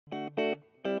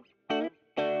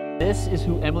This is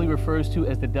who Emily refers to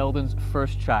as the Deldens'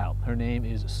 first child. Her name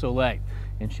is Soleil,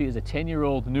 and she is a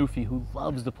 10-year-old Newfie who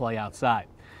loves to play outside.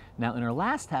 Now, in her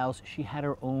last house, she had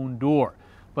her own door,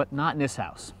 but not in this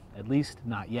house, at least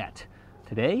not yet.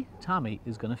 Today, Tommy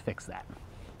is going to fix that.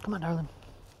 Come on, darling.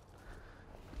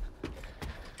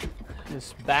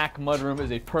 This back mudroom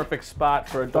is a perfect spot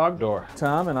for a dog door.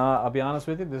 Tom, and I'll be honest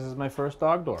with you, this is my first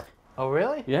dog door. Oh,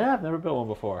 really? Yeah, I've never built one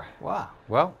before. Wow.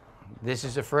 Well, this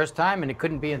is the first time, and it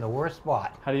couldn't be in the worst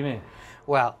spot. How do you mean?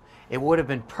 Well, it would have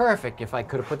been perfect if I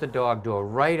could have put the dog door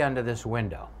right under this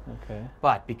window. Okay.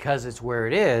 But because it's where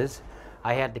it is,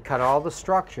 I had to cut all the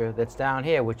structure that's down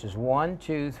here, which is 1,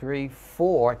 2, 3,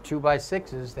 4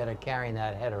 2x6s that are carrying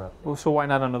that header up. Well, so why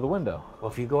not under the window?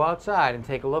 Well, if you go outside and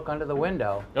take a look under the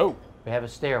window, Oh. we have a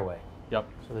stairway. Yep.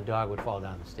 So the dog would fall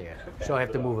down the stairs. So I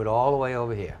have to move it all the way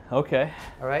over here. Okay.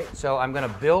 All right, so I'm going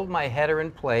to build my header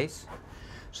in place.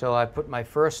 So I put my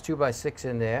first 2x6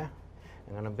 in there.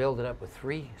 I'm going to build it up with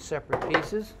 3 separate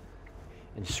pieces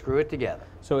and screw it together.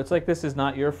 So it's like this is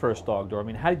not your first dog door. I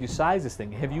mean, how did you size this thing?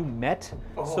 Have you met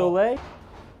Soleil?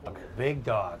 Big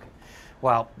dog.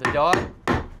 Well, the dog,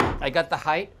 I got the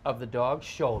height of the dog's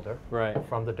shoulder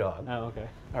from the dog. Oh, okay.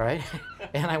 All right,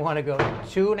 and I want to go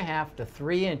 2.5 to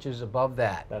 3 inches above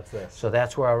that. That's this. So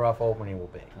that's where our rough opening will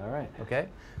be. All right. Okay,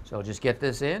 so just get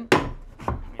this in.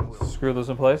 Screw those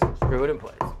in place? Screw it in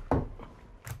place.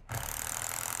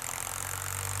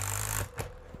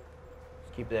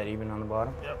 Just keep that even on the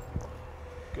bottom. Yep.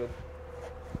 Good.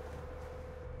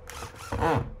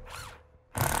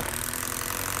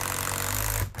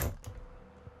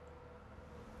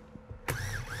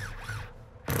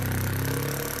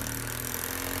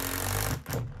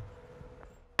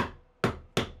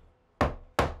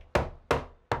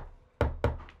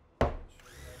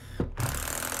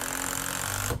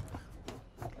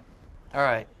 All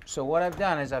right, so what I've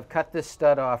done is I've cut this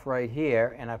stud off right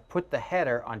here, and I've put the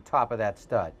header on top of that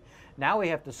stud. Now we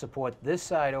have to support this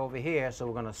side over here, so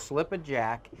we're going to slip a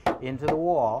jack into the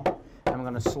wall, and I'm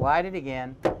going to slide it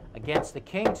again against the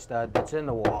king stud that's in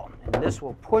the wall. And this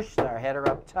will push our header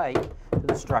up tight to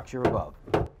the structure above.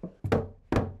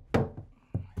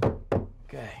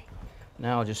 Okay,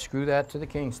 now I'll just screw that to the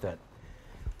king stud.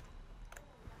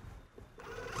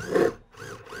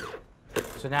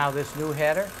 So now this new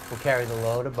header will carry the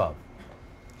load above.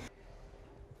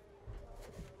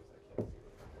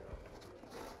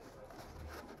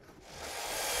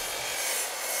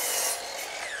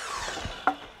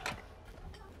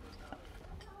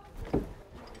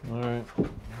 All right,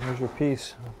 here's your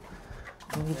piece.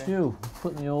 What did you do?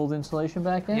 Putting the old insulation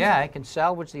back in? Yeah, I can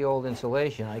salvage the old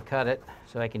insulation. I cut it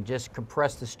so I can just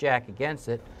compress this jack against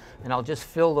it, and I'll just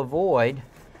fill the void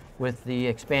with the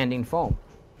expanding foam.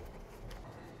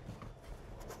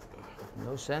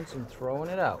 No sense in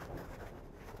throwing it out.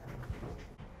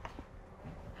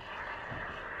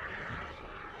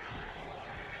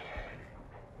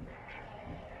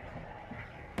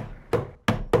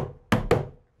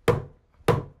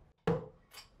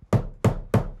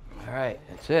 All right,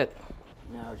 that's it.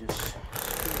 Now just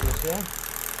screw this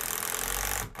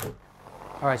in.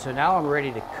 All right, so now I'm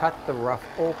ready to cut the rough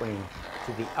opening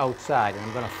to the outside, and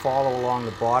I'm going to follow along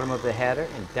the bottom of the header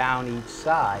and down each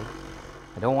side.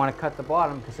 I don't want to cut the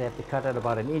bottom because I have to cut it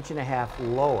about 1.5 inches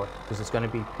lower because it's going to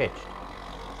be pitched.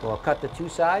 So I'll cut the 2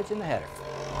 sides and the header.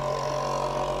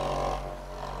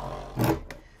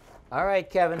 All right,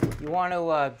 Kevin, you want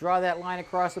to draw that line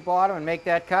across the bottom and make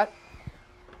that cut?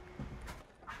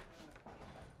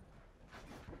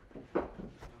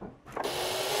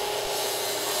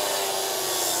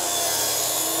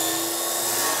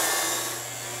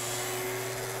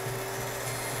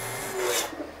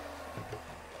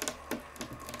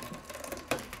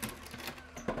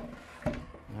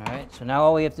 So now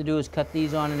all we have to do is cut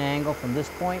these on an angle from this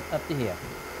point up to here.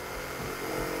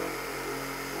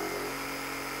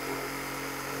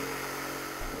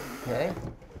 Okay.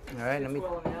 All right, let me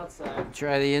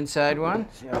try the inside one,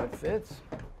 see how it fits.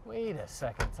 Wait a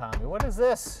second, Tommy. What is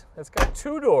this? It's got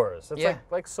 2 doors. It's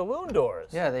like saloon doors.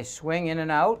 Yeah, they swing in and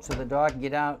out so the dog can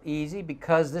get out easy.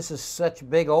 Because this is such a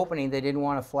big opening, they didn't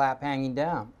want a flap hanging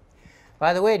down.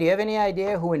 By the way, do you have any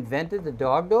idea who invented the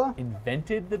dog door?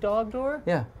 Invented the dog door?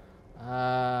 Yeah.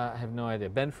 I have no idea.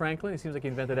 Ben Franklin? He seems like he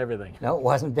invented everything. No, it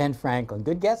wasn't Ben Franklin.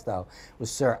 Good guess, though. It was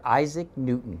Sir Isaac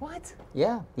Newton. What?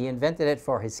 Yeah, he invented it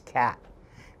for his cat.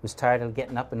 He was tired of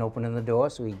getting up and opening the door,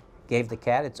 so he gave the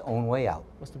cat its own way out.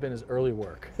 Must have been his early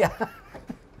work. Yeah.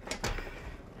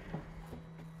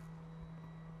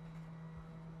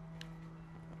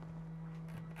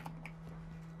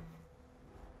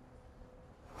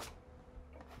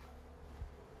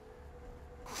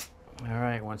 All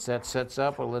right, right, once that sets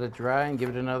up, we'll let it dry and give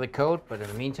it another coat, but in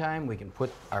the meantime, we can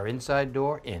put our inside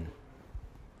door in.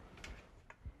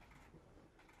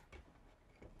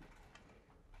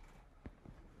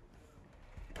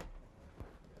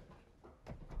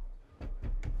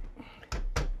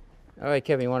 All right,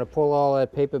 Kevin, you want to pull all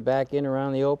that paper back in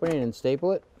around the opening and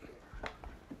staple it?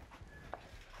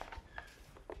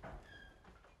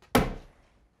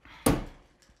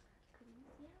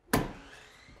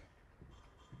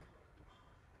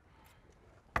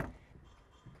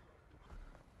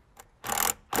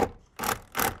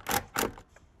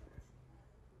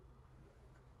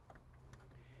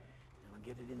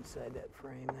 Get it inside that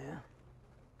frame there.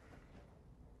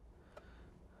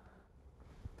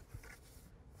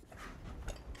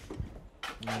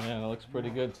 Yeah, that looks pretty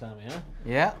good, Tommy, huh?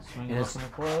 Yeah. Swing it open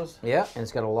and close. Yeah, and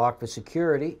it's got a lock for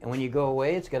security. And when you go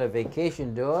away, it's got a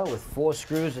vacation door with 4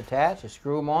 screws attached. You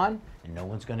screw them on, and no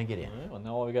one's going to get in. All right, well,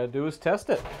 now all we got to do is test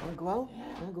it. Want to go out?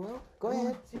 Want to go out? Go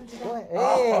ahead. Go ahead. Hey,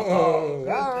 all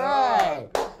right.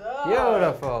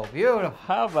 Beautiful, beautiful.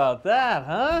 How about that,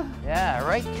 huh? Yeah,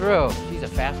 right through. She's a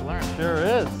fast learner. Sure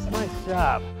is. Nice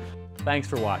job. Thanks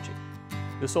for watching.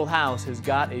 This Old House has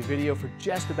got a video for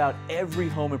just about every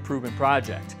home improvement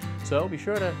project, so be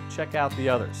sure to check out the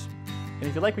others. And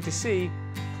if you like what you see,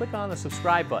 click on the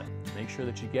subscribe button to make sure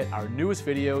that you get our newest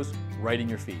videos right in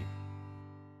your feed.